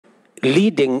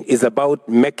leading is about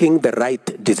making the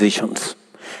right decisions.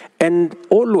 And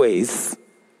always,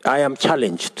 I am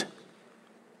challenged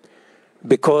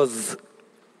because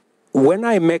when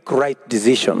I make right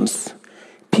decisions,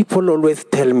 people always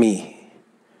tell me,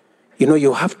 you know,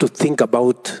 you have to think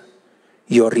about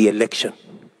your re-election.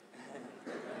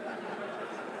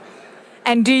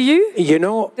 And do you? You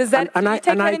know, does that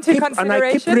take that into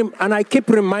consideration? And I keep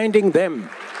reminding them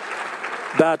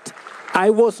that I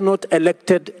was not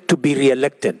elected to be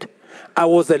re-elected. I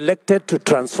was elected to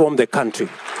transform the country.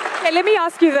 Okay, let me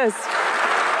ask you this.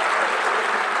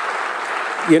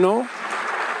 You know,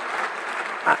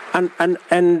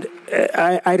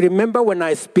 I remember when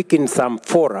I speak in some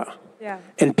fora,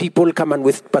 and people come and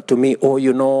whisper to me, oh,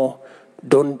 you know,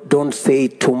 don't say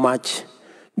too much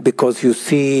because you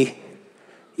see,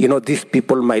 you know, these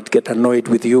people might get annoyed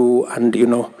with you, and you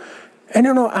know,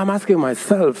 I'm asking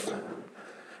myself,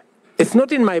 it's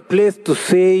not in my place to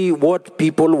say what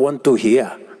people want to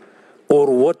hear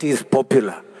or what is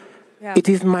popular. Yeah. It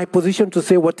is my position to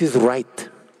say what is right.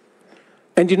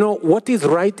 And you know, what is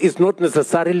right is not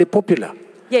necessarily popular.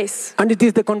 Yes. And it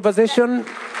is the conversation.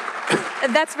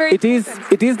 That's very It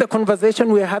is the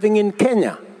conversation we are having in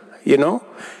Kenya, you know.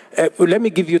 Let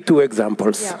me give you two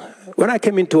examples. Yeah. When I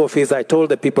came into office, I told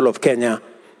the people of Kenya,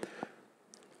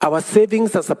 our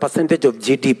savings as a percentage of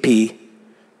GDP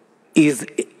is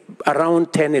around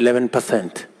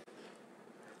 10-11%.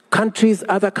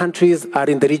 Other countries are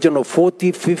in the region of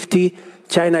 40, 50.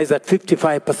 China is at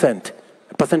 55%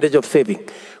 percentage of saving.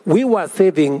 We were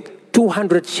saving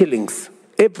 200 shillings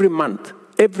every month,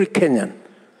 every Kenyan,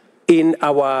 in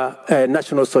our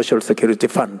National Social Security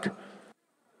Fund.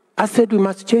 I said we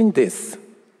must change this.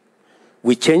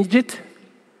 We changed it.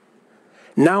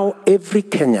 Now every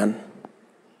Kenyan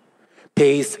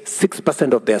pays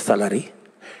 6% of their salary.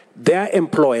 Their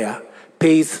employer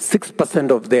pays 6%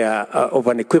 of their of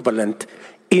an equivalent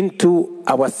into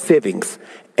our savings.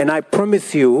 And I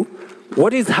promise you,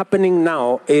 what is happening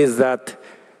now is that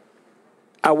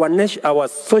our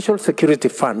Social Security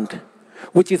Fund,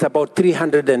 which is about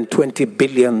 320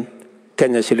 billion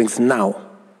Kenya shillings now,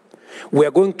 we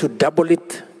are going to double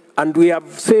it, and we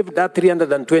have saved that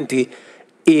 320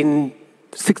 in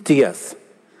 60 years.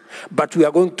 But we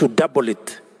are going to double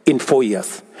it in 4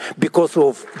 years because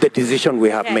of the decision we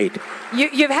have made.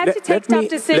 You've had to take tough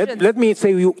decisions. Let me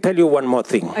tell you one more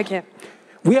thing. Okay.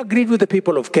 We agreed with the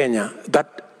people of Kenya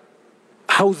that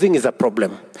housing is a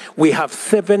problem. We have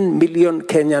 7 million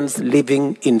Kenyans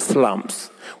living in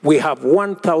slums. We have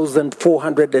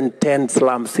 1,410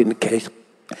 slums in Kenya.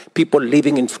 People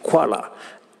living in squalor,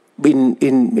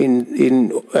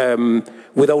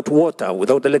 without water,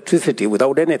 without electricity,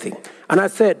 without anything. And I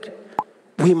said,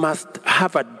 we must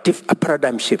have a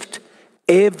paradigm shift.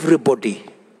 Everybody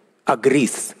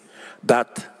agrees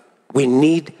that we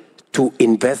need to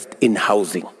invest in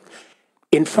housing.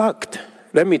 In fact,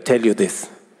 let me tell you this.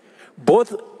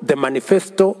 Both the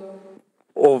manifesto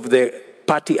of the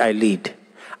party I lead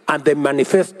and the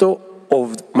manifesto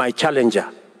of my challenger,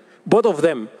 both of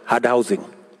them had housing.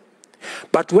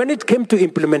 But when it came to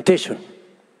implementation,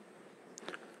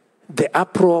 the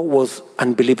uproar was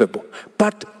unbelievable.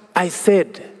 But I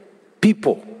said,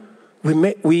 people,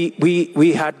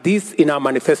 we had this in our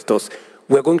manifestos.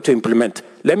 We're going to implement.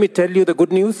 Let me tell you the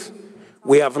good news.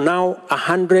 We have now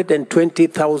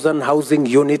 120,000 housing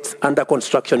units under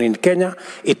construction in Kenya.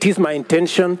 It is my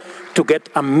intention to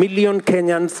get 1 million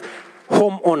Kenyans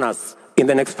homeowners in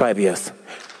the next 5 years.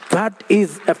 That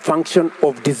is a function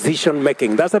of decision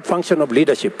making. That's a function of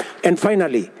leadership. And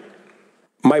finally,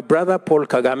 my brother Paul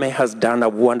Kagame has done a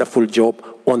wonderful job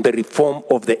on the reform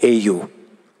of the AU.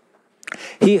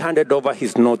 He handed over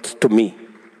his notes to me.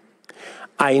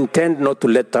 I intend not to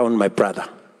let down my brother.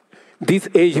 This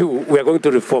AU, we are going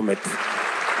to reform it.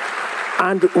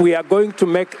 And we are going to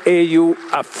make AU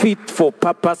a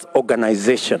fit-for-purpose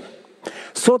organization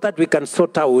so that we can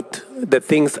sort out the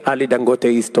things Ali Dangote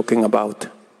is talking about,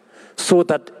 so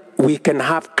that we can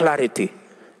have clarity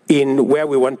in where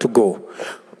we want to go.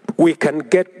 We can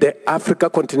get the Africa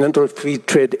Continental Free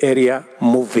Trade Area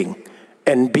moving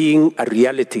and being a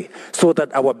reality so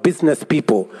that our business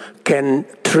people can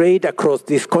trade across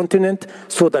this continent,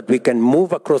 so that we can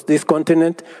move across this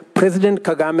continent. President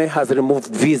Kagame has removed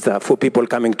visa for people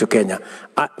coming to Kenya,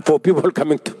 for people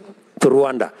coming to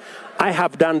Rwanda. I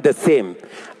have done the same.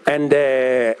 And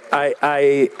I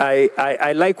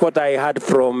like what I heard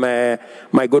from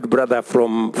my good brother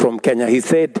from Kenya. He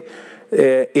said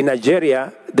in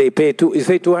Nigeria, they pay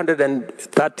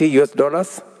 $230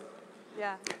 US.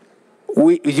 Yeah.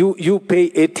 You pay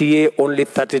ATA only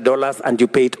 $30 and you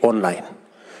pay it online.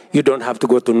 you don't have to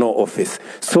go to no office.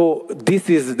 So this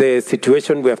is the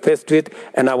situation we are faced with,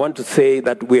 and I want to say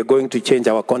that we are going to change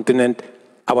our continent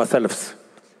ourselves,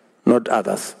 not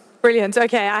others. Brilliant.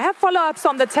 Okay, I have follow-ups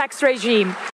on the tax regime.